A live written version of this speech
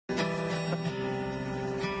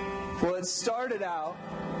Well, it started out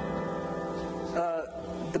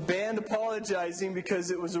the band apologizing because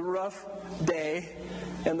it was a rough day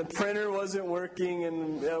and the printer wasn't working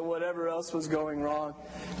and whatever else was going wrong.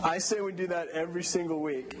 I say we do that every single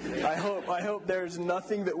week. I hope there's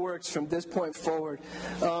nothing that works from this point forward.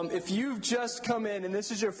 If you've just come in and this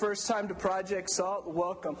is your first time to Project Salt,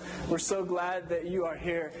 welcome. We're so glad that you are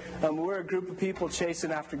here. We're a group of people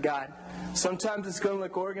chasing after God. Sometimes it's going to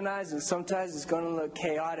look organized and sometimes it's going to look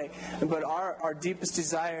chaotic. But our deepest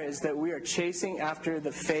desire is that we are chasing after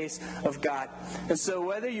the face of God. And so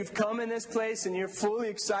whether you've come in this place and you're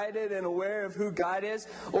fully excited and aware of who God is,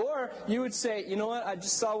 or you would say, you know what, I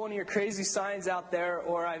just saw one of your crazy signs out there,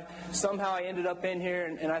 or I ended up in here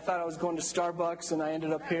and I thought I was going to Starbucks and I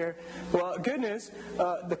ended up here. Well, good news,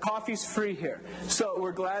 the coffee's free here. So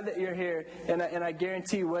we're glad that you're here, and I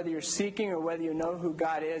guarantee you, whether you're seeking or whether you know who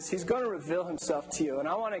God is, He's going to reveal Himself to you. And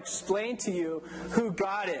I want to explain to you who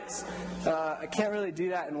God is. I can't really do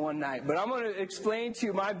that in one night, but I'm going to explain to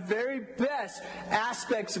you my very best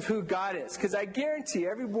aspects of who God is, because I guarantee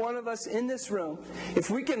every one of us in this room, if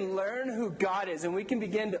we can learn who God is and we can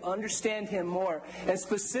begin to understand Him more, and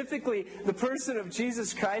specifically the person of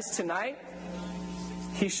Jesus Christ tonight,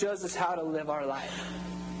 He shows us how to live our life.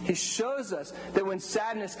 He shows us that when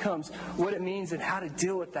sadness comes, what it means and how to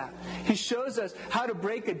deal with that. He shows us how to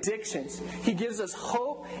break addictions. He gives us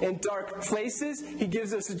hope in dark places. He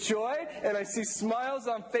gives us joy, and I see smiles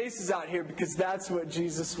on faces out here because that's what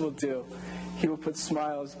Jesus will do. He will put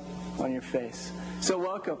smiles on your face. So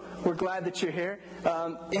welcome. We're glad that you're here.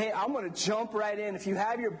 Hey, I'm going to jump right in. If you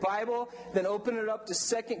have your Bible, then open it up to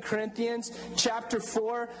 2 Corinthians chapter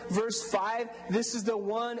 4, verse 5. This is the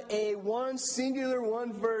one singular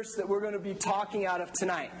verse that we're going to be talking out of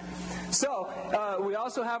tonight. So, we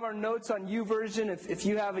also have our notes on YouVersion. If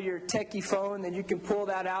you have your techie phone, then you can pull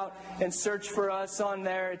that out and search for us on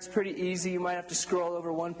there. It's pretty easy. You might have to scroll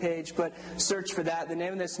over one page, but search for that. The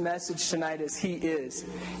name of this message tonight is He Is.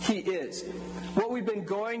 He Is. What we've been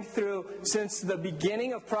going through since the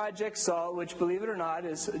beginning of Project Salt, which, believe it or not,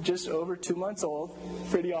 is just over 2 months old.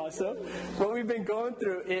 Pretty awesome. What we've been going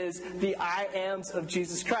through is the I ams of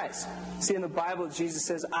Jesus Christ. See, in the Bible, Jesus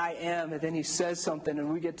says, I am, and then He says something,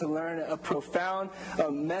 and we get to learn a profound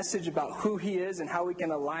message about who He is and how we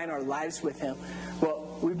can align our lives with Him.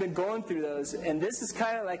 Well, we've been going through those, and this is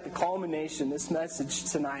kind of like the culmination, this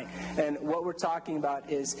message tonight. And what we're talking about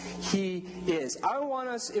is He is. I want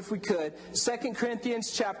us, if we could, 2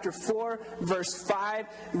 Corinthians chapter 4, verse 5.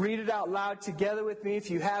 Read it out loud together with me. If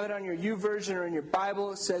you have it on your YouVersion or in your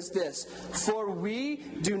Bible, it says this: For we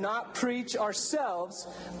do not preach ourselves,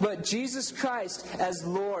 but Jesus Christ as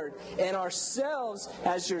Lord, and ourselves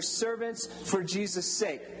as your servants for Jesus'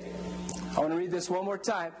 sake. I want to read this one more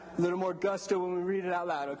time. A little more gusto when we read it out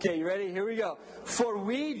loud. Okay, you ready? Here we go. For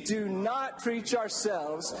we do not preach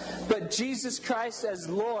ourselves, but Jesus Christ as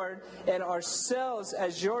Lord, and ourselves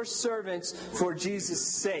as your servants for Jesus'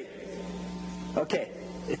 sake. Okay,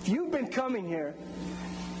 if you've been coming here,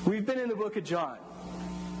 we've been in the book of John.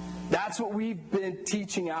 That's what we've been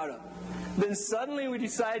teaching out of. Then suddenly we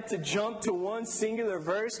decide to jump to one singular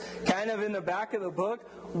verse, kind of in the back of the book.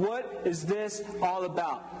 What is this all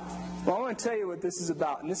about? Well, I want to tell you what this is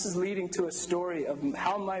about, and this is leading to a story of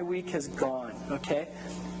how my week has gone, okay?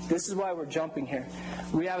 This is why we're jumping here.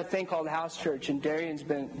 We have a thing called House Church, and Darian's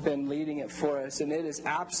been leading it for us, and it is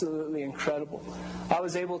absolutely incredible. I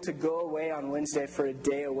was able to go away on Wednesday for a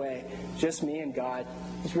day away, just me and God.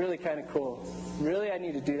 It's really kind of cool. Really, I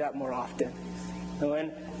need to do that more often.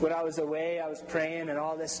 And when I was away, I was praying and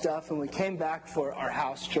all this stuff, and we came back for our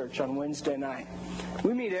house church on Wednesday night.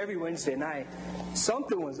 We meet every Wednesday night.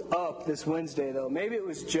 Something was up this Wednesday, though. Maybe it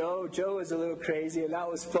was Joe. Joe was a little crazy, and that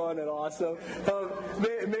was fun and awesome.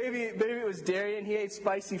 Maybe it was Darian. He ate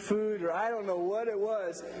spicy food, or I don't know what it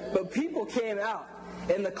was. But people came out,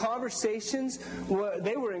 and the conversations,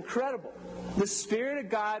 they were incredible. The Spirit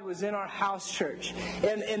of God was in our house church.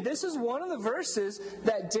 And this is one of the verses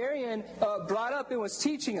that Darian brought up and was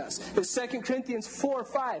teaching us. It's 2 Corinthians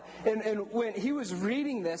 4:5. And when he was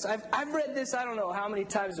reading this, I've read this I don't know how many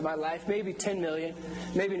times in my life. Maybe 10 million.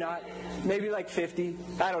 Maybe not. Maybe like 50.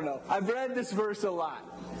 I don't know. I've read this verse a lot.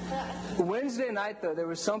 Wednesday night, though, there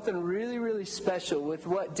was something really, really special with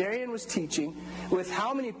what Darian was teaching, with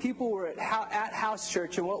how many people were at house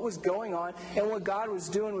church and what was going on and what God was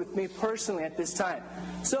doing with me personally at this time.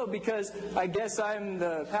 So, because I guess I'm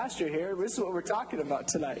the pastor here, this is what we're talking about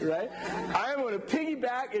tonight, right? I'm going to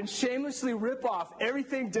piggyback and shamelessly rip off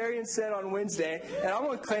everything Darian said on Wednesday, and I'm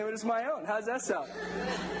going to claim it as my own. How's that sound?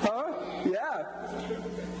 Huh? Yeah.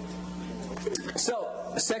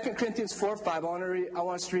 So, 2 Corinthians 4:5. I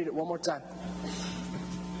want us to read it one more time.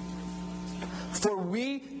 For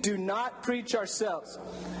we do not preach ourselves,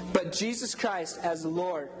 but Jesus Christ as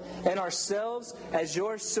Lord, and ourselves as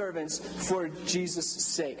your servants for Jesus'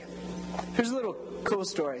 sake. Here's a little cool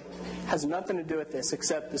story. Has nothing to do with this,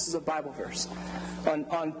 except this is a Bible verse.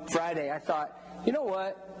 On Friday, I thought, you know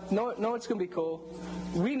what? Know what's going to be cool?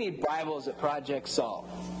 We need Bibles at Project Salt,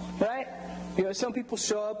 right? You know, some people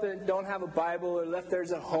show up and don't have a Bible or left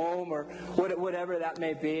theirs at home or whatever that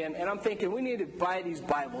may be. And I'm thinking, we need to buy these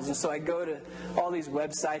Bibles. And so I go to all these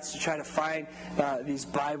websites to try to find these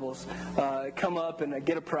Bibles. Come up and I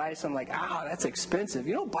get a price. I'm like, that's expensive.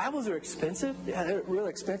 You know, Bibles are expensive? Yeah, they're really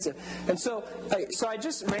expensive. And so I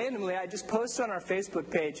just randomly, I just posted on our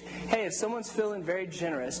Facebook page, hey, if someone's feeling very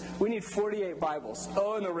generous, we need 48 Bibles.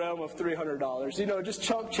 Oh, in the realm of $300. You know, just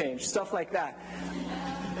chunk change, stuff like that.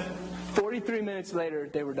 43 minutes later,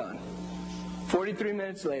 they were done. 43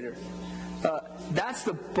 minutes later. That's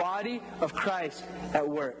the body of Christ at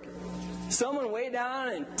work. Someone way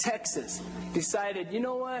down in Texas decided, you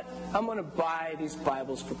know what? I'm going to buy these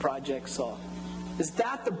Bibles for Project Salt. Is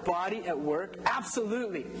that the body at work?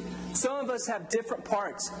 Absolutely. Some of us have different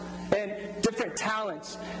parts and different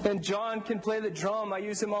talents. And John can play the drum. I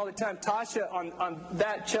use him all the time. Tasha on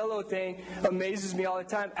that cello thing amazes me all the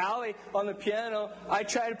time. Allie on the piano. I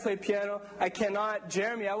try to play piano. I cannot.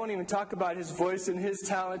 Jeremy, I won't even talk about his voice and his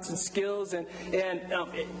talents and skills. And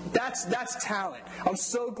that's talent. I'm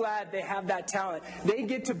so glad they have that talent. They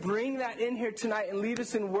get to bring that in here tonight and lead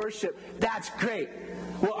us in worship. That's great.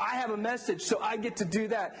 Well, I have a message, so I get to do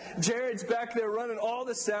that. Jared's back there running all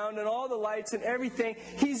the sound and all the lights and everything.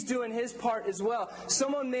 He's doing his part as well.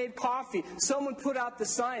 Someone made coffee. Someone put out the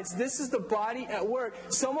signs. This is the body at work.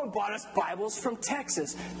 Someone bought us Bibles from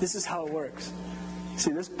Texas. This is how it works.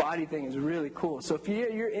 See, this body thing is really cool. So if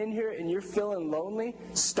you're in here and you're feeling lonely,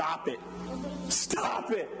 stop it.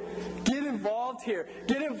 Stop it. Get involved here.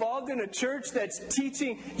 Get involved in a church that's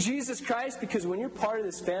teaching Jesus Christ, because when you're part of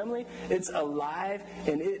this family, it's alive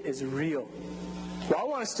and it is real. Well, I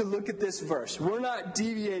want us to look at this verse. We're not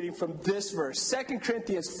deviating from this verse. 2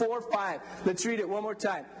 Corinthians 4:5. Let's read it one more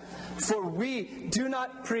time. For we do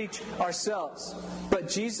not preach ourselves, but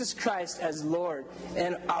Jesus Christ as Lord,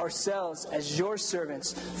 and ourselves as your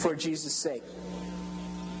servants for Jesus' sake.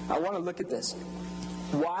 I want to look at this.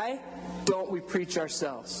 Why don't we preach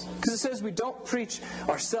ourselves? Because it says we don't preach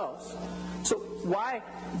ourselves. So why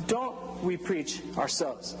don't we preach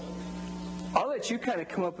ourselves? I'll let you kind of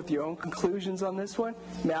come up with your own conclusions on this one.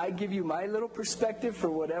 May I give you my little perspective for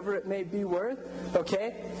whatever it may be worth?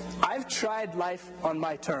 Okay? I've tried life on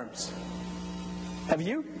my terms. Have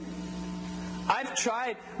you? I've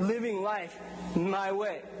tried living life my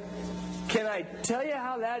way. Can I tell you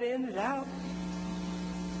how that ended out?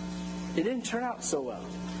 It didn't turn out so well.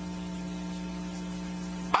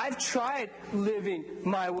 I've tried living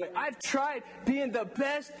my way. I've tried being the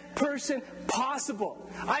best person possible.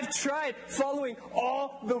 I've tried following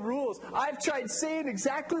all the rules. I've tried saying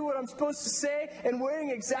exactly what I'm supposed to say and wearing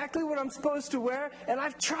exactly what I'm supposed to wear. And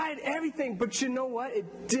I've tried everything. But you know what?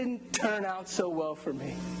 It didn't turn out so well for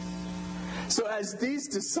me. So as these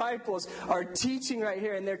disciples are teaching right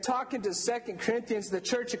here, and they're talking to 2 Corinthians, the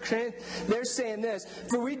church of Corinth, they're saying this: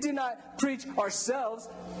 for we do not preach ourselves.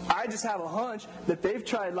 I just have a hunch that they've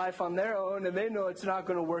tried life on their own, and they know it's not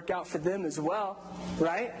going to work out for them as well,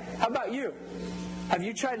 right? How about you? Have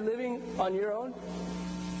you tried living on your own?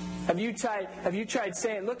 Have you tried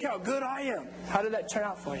saying, look how good I am? How did that turn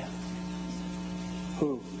out for you?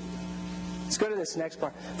 Who? Let's go to this next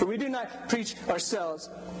part. For we do not preach ourselves,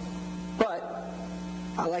 but,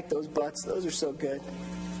 I like those buts, those are so good,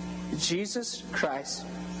 Jesus Christ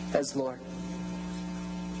as Lord.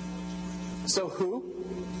 So who?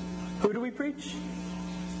 Who do we preach?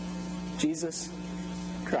 Jesus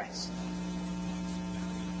Christ.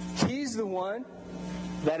 He's the one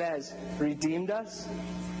that has redeemed us.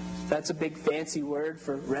 That's a big fancy word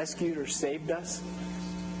for rescued or saved us.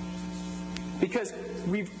 Because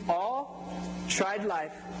we've all tried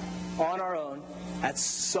life on our own at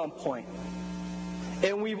some point.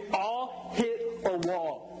 And we've all hit a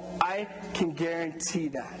wall. I can guarantee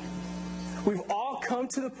that. We've all come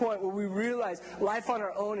to the point where we realize life on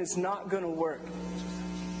our own is not going to work.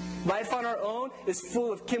 Life on our own is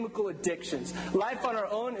full of chemical addictions. Life on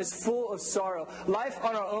our own is full of sorrow. Life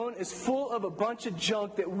on our own is full of a bunch of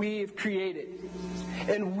junk that we've created.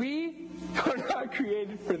 And we are not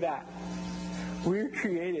created for that. We're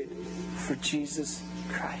created for Jesus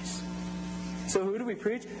Christ. So who do we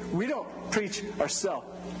preach? We don't preach ourselves,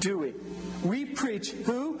 do we? We preach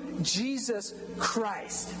who? Jesus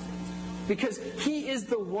Christ. Because He is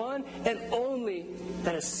the one and only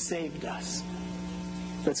that has saved us.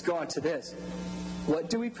 Let's go on to this. What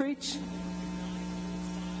do we preach?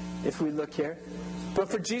 if we look here. But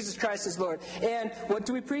for Jesus Christ as Lord. And what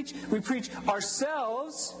do we preach? We preach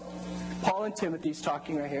ourselves. Paul and Timothy's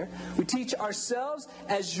talking right here. We teach ourselves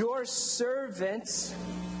as your servants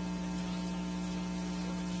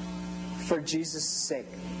for Jesus' sake.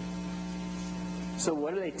 So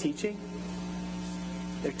what are they teaching?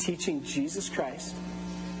 They're teaching Jesus Christ.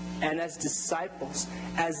 And as disciples,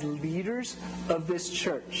 as leaders of this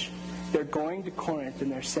church, they're going to Corinth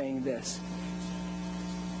and they're saying this: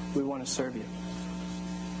 we want to serve you.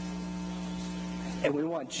 And we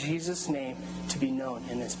want Jesus' name to be known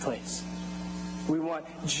in this place. We want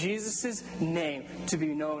Jesus' name to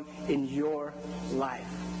be known in your life.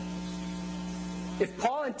 If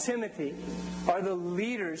Paul and Timothy are the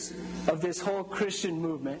leaders of this whole Christian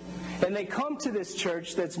movement, and they come to this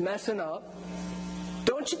church that's messing up,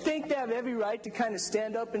 don't you think they have every right to kind of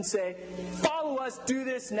stand up and say, follow us, do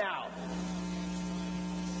this now?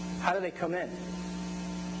 How do they come in?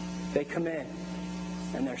 They come in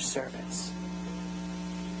and they're servants.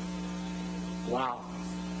 Wow.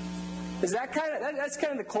 Is that that's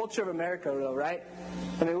kind of the culture of America, though, right?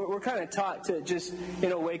 I mean, we're kind of taught to just,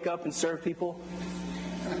 wake up and serve people,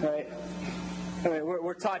 right? I mean,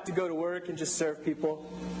 we're taught to go to work and just serve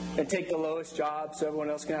people and take the lowest job so everyone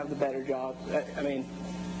else can have the better job. I mean,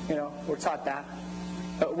 we're taught that.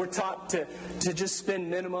 We're taught to just spend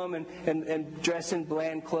minimum and dress in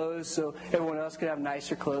bland clothes so everyone else can have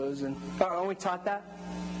nicer clothes. And aren't we taught that?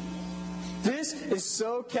 This is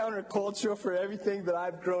so countercultural for everything that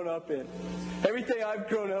I've grown up in. Everything I've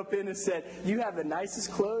grown up in has said, you have the nicest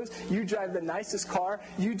clothes, you drive the nicest car,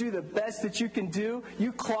 you do the best that you can do,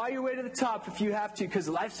 you claw your way to the top if you have to, because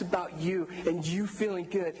life's about you and you feeling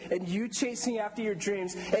good and you chasing after your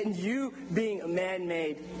dreams and you being a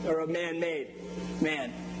man-made or a man-made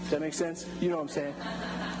man. Does that make sense? You know what I'm saying?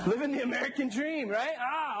 Living the American dream, right?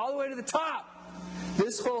 All the way to the top.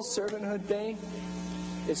 This whole servanthood thing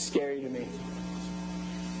is scary to me.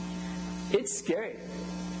 It's scary.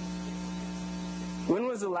 When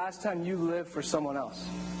was the last time you lived for someone else?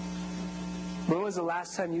 When was the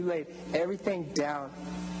last time you laid everything down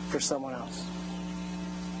for someone else?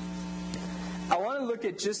 I want to look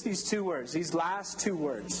at just these two words, these last two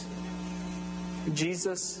words.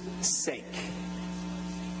 Jesus' sake.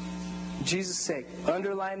 Jesus' sake.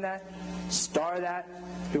 Underline that, star that,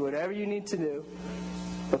 do whatever you need to do.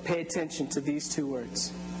 But pay attention to these two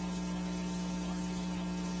words.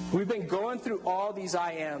 We've been going through all these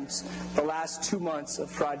I ams the last 2 months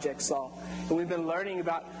of Project Saul. And we've been learning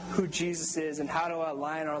about who Jesus is and how to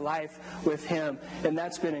align our life with Him. And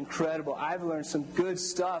that's been incredible. I've learned some good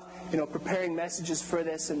stuff, preparing messages for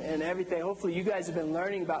this and everything. Hopefully you guys have been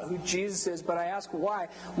learning about who Jesus is. But I ask why?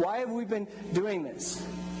 Why have we been doing this?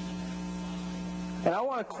 And I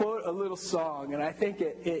want to quote a little song, and I think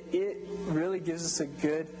it really gives us a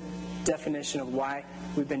good definition of why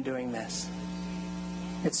we've been doing this.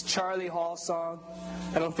 It's Charlie Hall's song.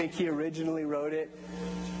 I don't think he originally wrote it.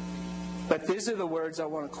 But these are the words I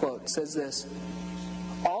want to quote. It says this: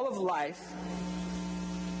 all of life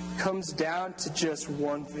comes down to just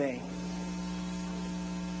one thing.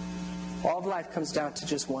 All of life comes down to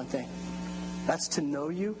just one thing. That's to know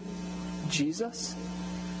you, Jesus,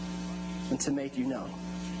 and to make you known.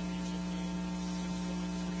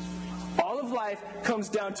 All of life comes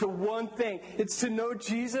down to one thing. It's to know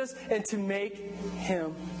Jesus and to make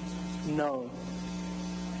Him known.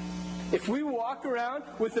 If we walk around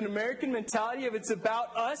with an American mentality of it's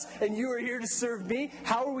about us and you are here to serve me,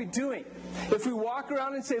 how are we doing? If we walk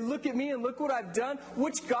around and say, look at me and look what I've done,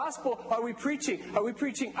 which gospel are we preaching? Are we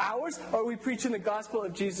preaching ours or are we preaching the gospel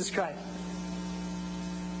of Jesus Christ?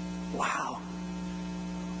 Wow.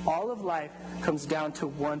 All of life comes down to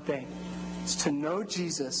one thing. It's to know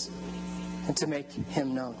Jesus and to make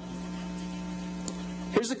Him known.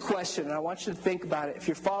 Here's a question, and I want you to think about it. If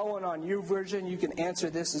you're following on your version, you can answer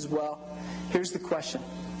this as well. Here's the question.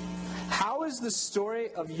 How is the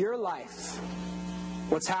story of your life,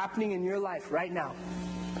 what's happening in your life right now,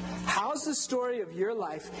 how's the story of your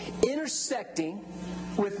life intersecting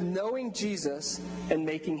with knowing Jesus and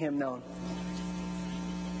making Him known?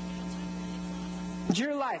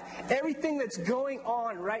 Your life, everything that's going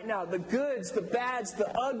on right now, the goods, the bads, the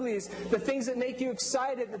uglies, the things that make you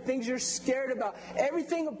excited, the things you're scared about,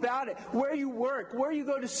 everything about it, where you work, where you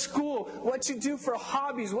go to school, what you do for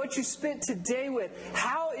hobbies, what you spent today with,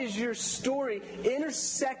 how is your story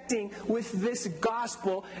intersecting with this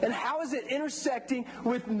gospel, and how is it intersecting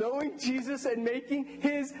with knowing Jesus and making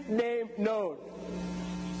His name known?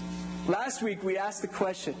 Last week we asked the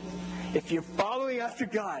question, if you're following after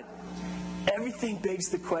God, everything begs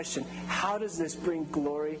the question, how does this bring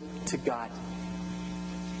glory to God?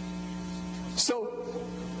 So,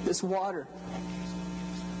 this water.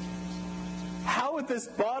 How with this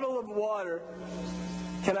bottle of water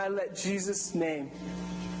can I let Jesus' name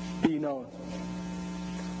be known?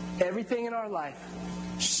 Everything in our life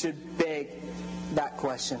should beg that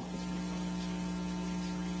question.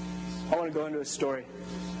 I want to go into a story.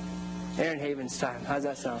 Aaron Havens time. How's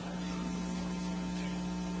that sound?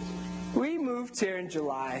 We moved here in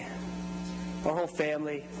July. Our whole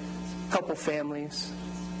family, a couple families,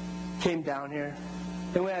 came down here.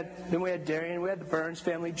 Then we had Darian. We had the Burns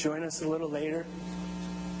family join us a little later.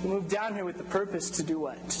 We moved down here with the purpose to do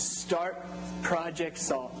what? To start Project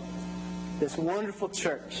Salt. This wonderful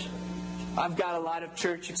church. I've got a lot of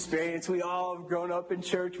church experience. We all have grown up in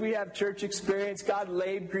church. We have church experience. God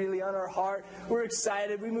laid Greeley on our heart. We're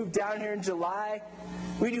excited. We moved down here in July.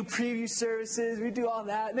 We do preview services. We do all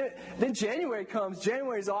that. Then January comes.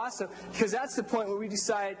 January is awesome because that's the point where we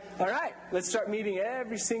decide, all right, let's start meeting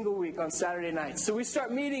every single week on Saturday nights. So we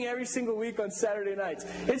start meeting every single week on Saturday nights.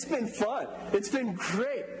 It's been fun. It's been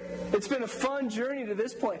great. It's been a fun journey to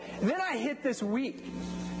this point. Then I hit this week.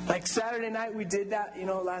 Like Saturday night, we did that,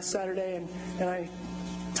 last Saturday, and I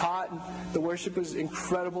taught, and the worship was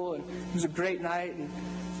incredible, and it was a great night. And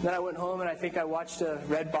then I went home, and I think I watched a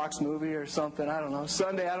Redbox movie or something. I don't know.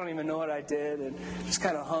 Sunday, I don't even know what I did, and just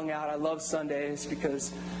kind of hung out. I love Sundays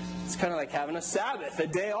because it's kind of like having a Sabbath, a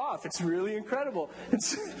day off. It's really incredible.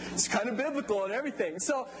 It's kind of biblical and everything.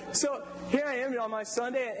 So here I am on my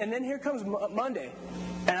Sunday, and then here comes Monday,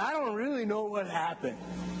 and I don't really know what happened.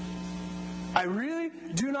 I really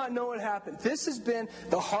do not know what happened. This has been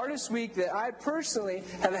the hardest week that I personally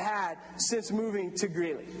have had since moving to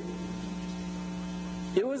Greeley.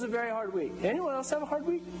 It was a very hard week. Anyone else have a hard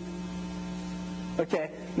week?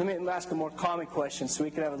 Okay, let me ask a more common question so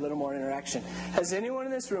we can have a little more interaction. Has anyone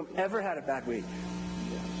in this room ever had a bad week?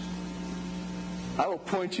 I will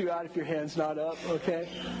point you out if your hand's not up, okay?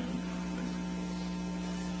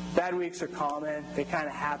 Bad weeks are common. They kind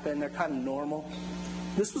of happen. They're kind of normal.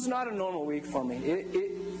 This was not a normal week for me.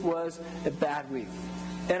 It was a bad week.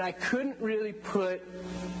 And I couldn't really put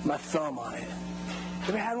my thumb on it.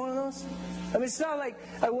 Have you had one of those? I mean, it's not like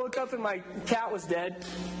I woke up and my cat was dead.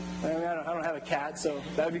 I mean, I don't have a cat, so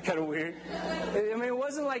that would be kind of weird. I mean, it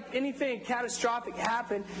wasn't like anything catastrophic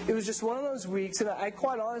happened. It was just one of those weeks, and I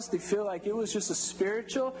quite honestly feel like it was just a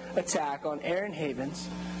spiritual attack on Aaron Havens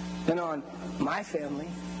and on my family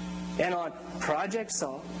and on Project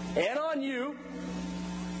Salt and on you.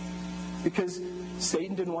 Because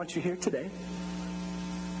Satan didn't want you here today.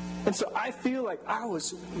 And so I feel like I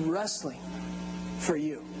was wrestling for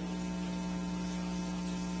you.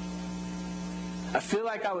 I feel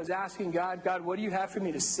like I was asking God, what do you have for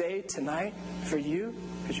me to say tonight for you?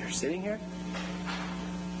 Because you're sitting here.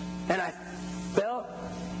 And I felt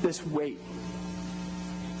this weight.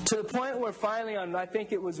 To the point where finally on, I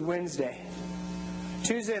think it was Wednesday,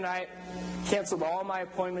 Tuesday night, canceled all my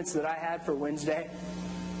appointments that I had for Wednesday.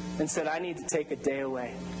 And said, I need to take a day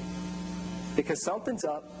away. Because something's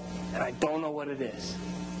up, and I don't know what it is.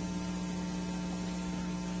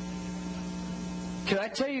 Can I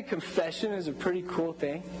tell you confession is a pretty cool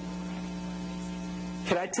thing?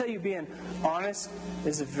 Can I tell you being honest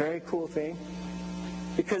is a very cool thing?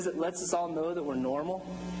 Because it lets us all know that we're normal.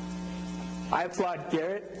 I applaud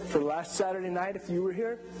Garrett for last Saturday night, if you were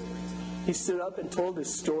here. He stood up and told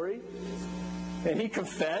his story. And he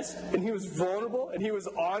confessed, and he was vulnerable, and he was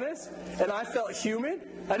honest, and I felt human.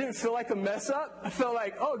 I didn't feel like a mess up. I felt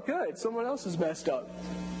like, oh, good, someone else is messed up.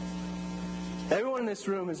 Everyone in this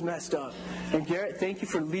room is messed up. And Garrett, thank you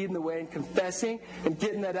for leading the way and confessing and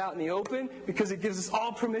getting that out in the open, because it gives us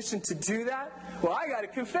all permission to do that. Well, I got to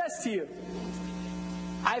confess to you.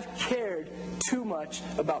 I've cared too much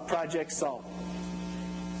about Project Salt.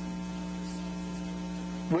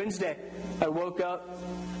 Wednesday, I woke up.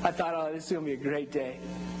 I thought, oh, this is going to be a great day.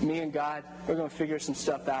 Me and God, we're going to figure some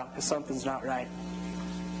stuff out because something's not right.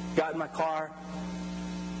 Got in my car,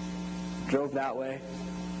 drove that way,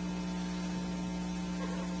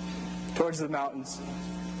 towards the mountains.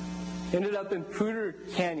 Ended up in Poudre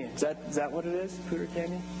Canyon. Is that what it is? Poudre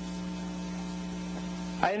Canyon?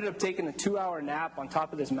 I ended up taking a 2-hour nap on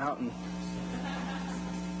top of this mountain.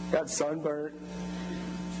 Got sunburned.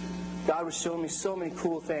 God was showing me so many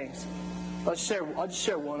cool things. I'll just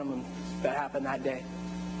share one of them that happened that day.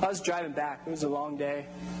 I was driving back. It was a long day.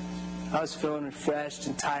 I was feeling refreshed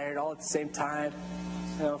and tired all at the same time.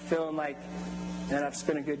 Feeling like, man, I've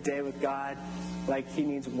spent a good day with God. Like He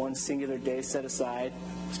needs one singular day set aside.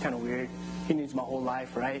 It's kind of weird. He needs my whole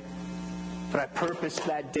life, right? But I purposed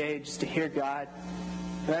that day just to hear God.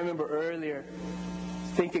 And I remember earlier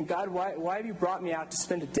thinking, God, why have you brought me out to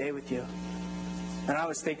spend a day with you? And I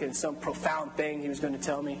was thinking some profound thing he was going to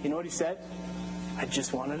tell me. You know what he said? I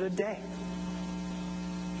just wanted a day.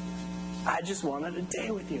 I just wanted a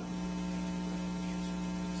day with you.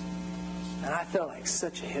 And I felt like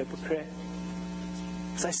such a hypocrite.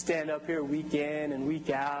 Because I stand up here week in and week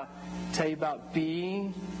out, tell you about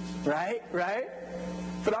being, right?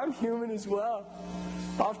 But I'm human as well.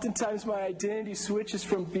 Oftentimes my identity switches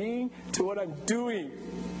from being to what I'm doing.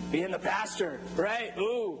 Being the pastor, right?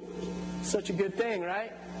 Ooh, such a good thing,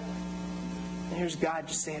 right? And here's God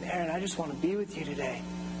just saying, Aaron, I just want to be with you today.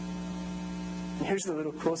 And here's the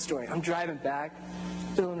little cool story. I'm driving back,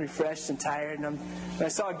 feeling refreshed and tired, and I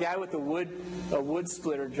saw a guy with a wood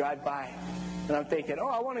splitter drive by. And I'm thinking,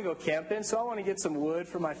 I want to go camping, so I want to get some wood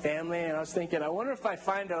for my family. And I was thinking, I wonder if I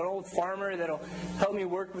find an old farmer that'll help me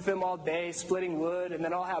work with him all day, splitting wood, and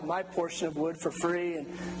then I'll have my portion of wood for free.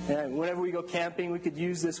 And whenever we go camping, we could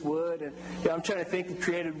use this wood. And I'm trying to think of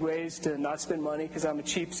creative ways to not spend money because I'm a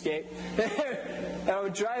cheapskate. And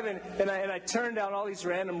I'm driving, and I turn down all these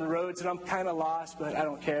random roads, and I'm kind of lost, but I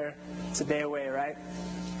don't care. It's a day away, right?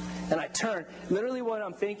 And I turn. Literally when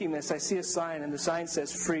I'm thinking this, I see a sign, and the sign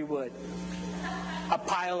says free wood. A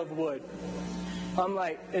pile of wood. I'm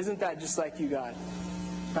like, isn't that just like you, God?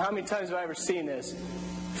 How many times have I ever seen this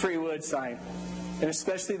free wood sign? And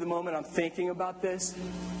especially the moment I'm thinking about this,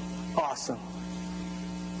 awesome.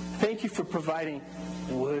 Thank you for providing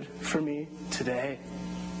wood for me today.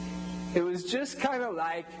 It was just kind of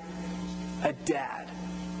like a dad,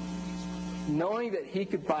 knowing that he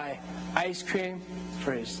could buy ice cream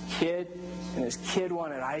for his kid, and his kid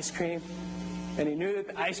wanted ice cream. And he knew that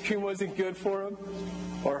the ice cream wasn't good for him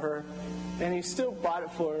or her. And he still bought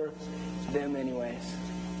it for them anyways.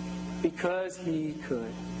 Because he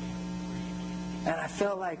could. And I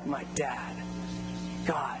felt like my dad,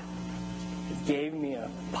 God, gave me a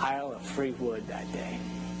pile of free wood that day.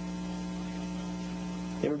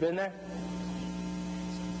 You ever been there?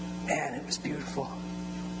 Man, it was beautiful.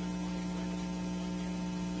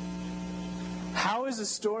 How is the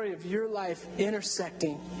story of your life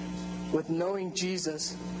intersecting with knowing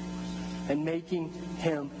Jesus and making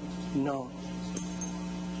Him known?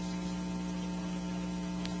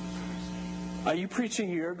 Are you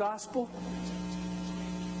preaching your gospel?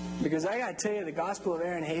 Because I got to tell you, the gospel of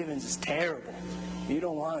Aaron Havens is terrible. You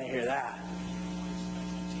don't want to hear that.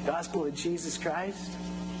 The gospel of Jesus Christ?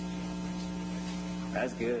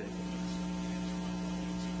 That's good.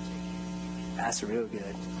 That's real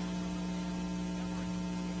good.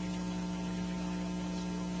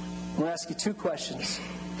 I'm going to ask you two questions.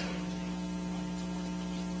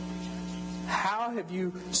 How have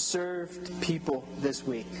you served people this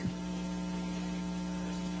week?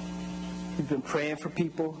 You've been praying for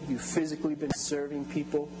people. You've physically been serving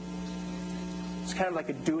people. It's kind of like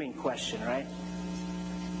a doing question, right?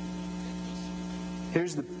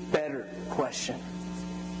 Here's the better question.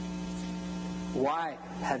 Why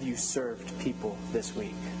have you served people this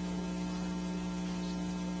week?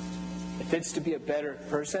 If it's to be a better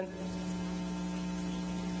person,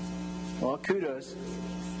 well, kudos.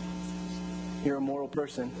 You're a moral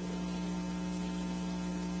person.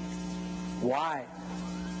 Why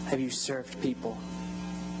have you served people?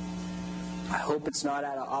 I hope it's not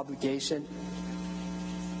out of obligation.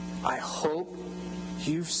 I hope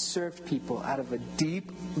you've served people out of a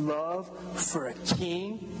deep love for a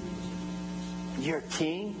king. Your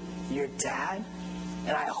king, your dad.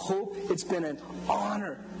 And I hope it's been an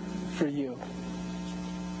honor for you.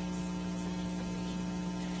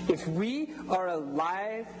 If we are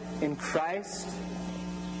alive in Christ,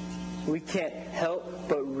 we can't help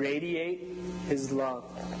but radiate His love.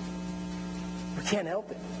 We can't help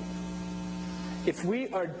it. If we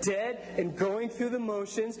are dead and going through the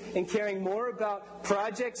motions and caring more about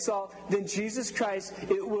Project Salt than Jesus Christ,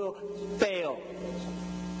 it will fail.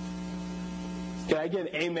 Can I get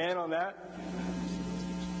an amen on that?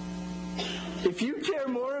 If you care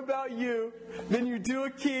more about you than you do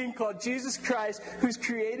a king called Jesus Christ, who's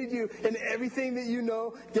created you and everything that you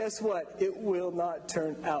know, guess what? It will not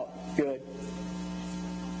turn out good.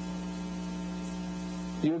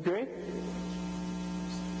 You agree?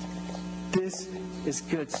 This is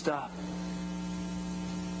good stuff.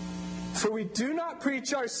 For we do not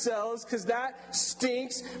preach ourselves, because that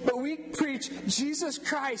stinks, but we preach Jesus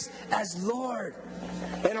Christ as Lord,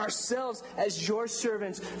 and ourselves as your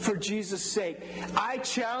servants for Jesus' sake. I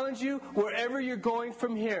challenge you, wherever you're going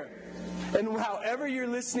from here, and however you're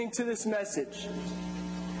listening to this message,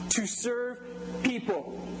 to serve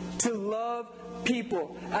people, to love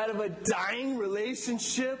people out of a dying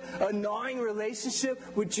relationship, a gnawing relationship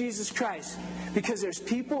with Jesus Christ. Because there's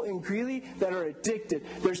people in Greeley that are addicted.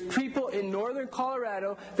 There's people in northern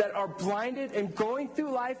Colorado that are blinded and going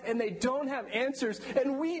through life and they don't have answers.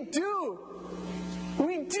 And we do.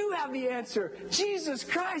 We do have the answer. Jesus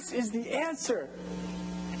Christ is the answer.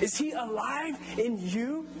 Is He alive in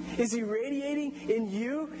you? Is He radiating in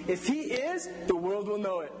you? If He is, the world will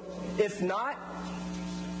know it. If not,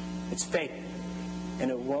 it's fake. And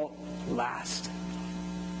it won't last.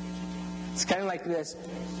 It's kind of like this.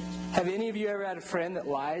 Have any of you ever had a friend that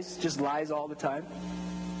lies? Just lies all the time?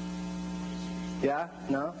 Yeah?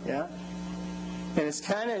 No? Yeah? And it's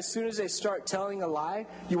kind of, as soon as they start telling a lie,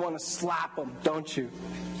 you want to slap them, don't you?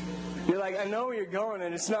 You're like, I know where you're going,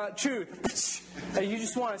 and it's not true. And you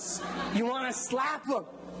just want to slap them.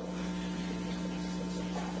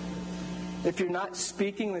 If you're not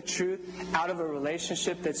speaking the truth out of a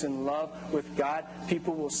relationship that's in love with God,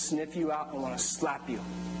 people will sniff you out and want to slap you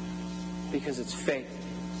because it's fake.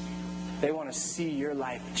 They want to see your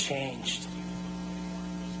life changed.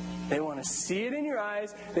 They want to see it in your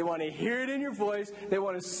eyes. They want to hear it in your voice. They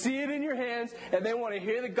want to see it in your hands. And they want to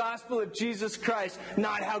hear the gospel of Jesus Christ,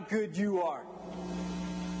 not how good you are.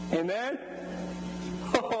 Amen?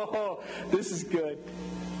 Oh, this is good.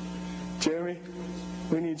 Jeremy,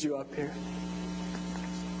 we need you up here.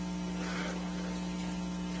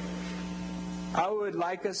 I would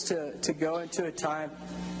like us to go into a time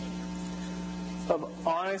of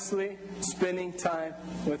honestly spending time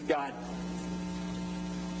with God.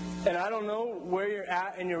 And I don't know where you're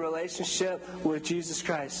at in your relationship with Jesus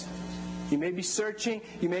Christ. You may be searching.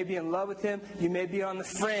 You may be in love with Him. You may be on the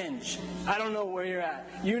fringe. I don't know where you're at.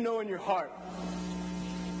 You know in your heart.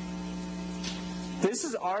 This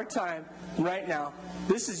is our time right now.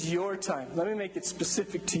 This is your time. Let me make it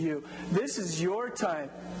specific to you. This is your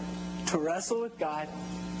time to wrestle with God.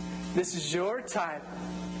 This is your time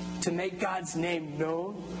to make God's name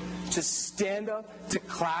known, to stand up, to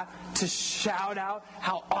clap, to shout out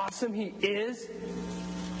how awesome He is.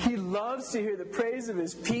 He loves to hear the praise of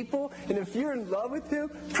His people. And if you're in love with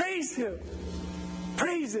Him, praise Him.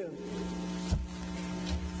 Praise Him.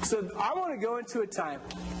 So I want to go into a time.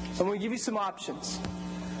 I'm going to give you some options.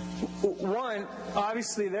 One,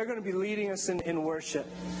 obviously, they're going to be leading us in worship.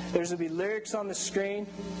 There's going to be lyrics on the screen.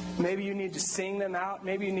 Maybe you need to sing them out.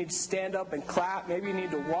 Maybe you need to stand up and clap. Maybe you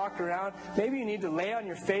need to walk around. Maybe you need to lay on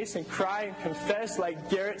your face and cry and confess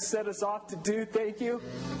like Garrett set us off to do. Thank you.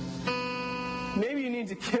 Maybe you need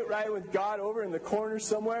to get right with God over in the corner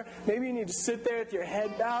somewhere. Maybe you need to sit there with your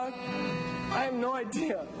head bowed. I have no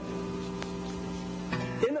idea.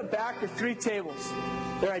 In the back are 3 tables.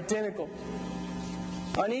 They're identical.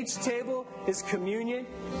 On each table is communion.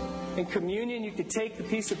 In communion, you could take the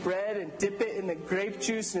piece of bread and dip it in the grape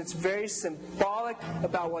juice, and it's very symbolic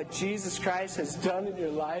about what Jesus Christ has done in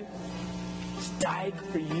your life. He's died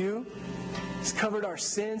for you. He's covered our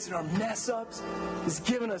sins and our mess-ups. He's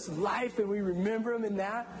given us life, and we remember Him in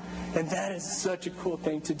that. And that is such a cool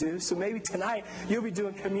thing to do. So maybe tonight, you'll be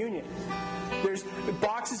doing communion. There's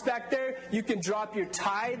boxes back there. You can drop your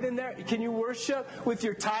tithe in there. Can you worship with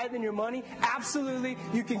your tithe and your money? Absolutely.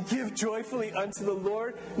 You can give joyfully unto the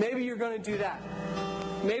Lord. Maybe you're going to do that.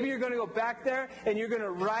 Maybe you're going to go back there and you're going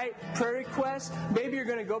to write prayer requests. Maybe you're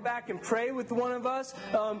going to go back and pray with one of us.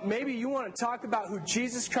 Maybe you want to talk about who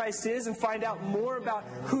Jesus Christ is and find out more about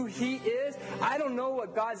who He is. I don't know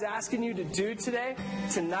what God's asking you to do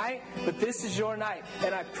tonight, but this is your night.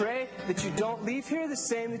 And I pray that you don't leave here the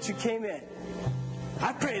same that you came in.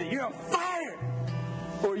 I pray that you're on fire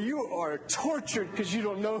or you are tortured because you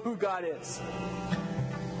don't know who God is.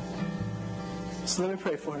 So let me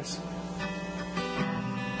pray for us.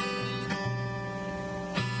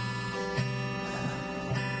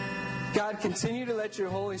 God, continue to let your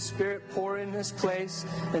Holy Spirit pour in this place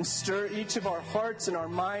and stir each of our hearts and our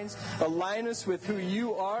minds. Align us with who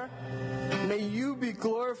you are. May you be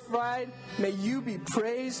glorified. May you be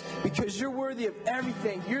praised because you're worthy of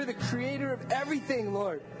everything. You're the creator of everything,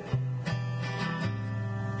 Lord.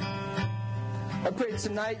 I pray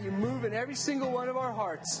tonight you move in every single one of our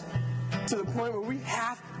hearts to the point where we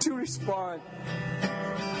have to respond.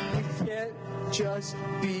 We can't just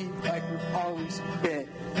be like we've always been.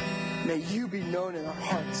 May you be known in our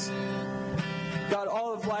hearts. God,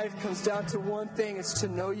 all of life comes down to one thing. It's to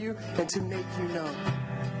know you and to make you known.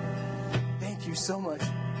 Thank you so much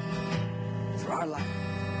for our life.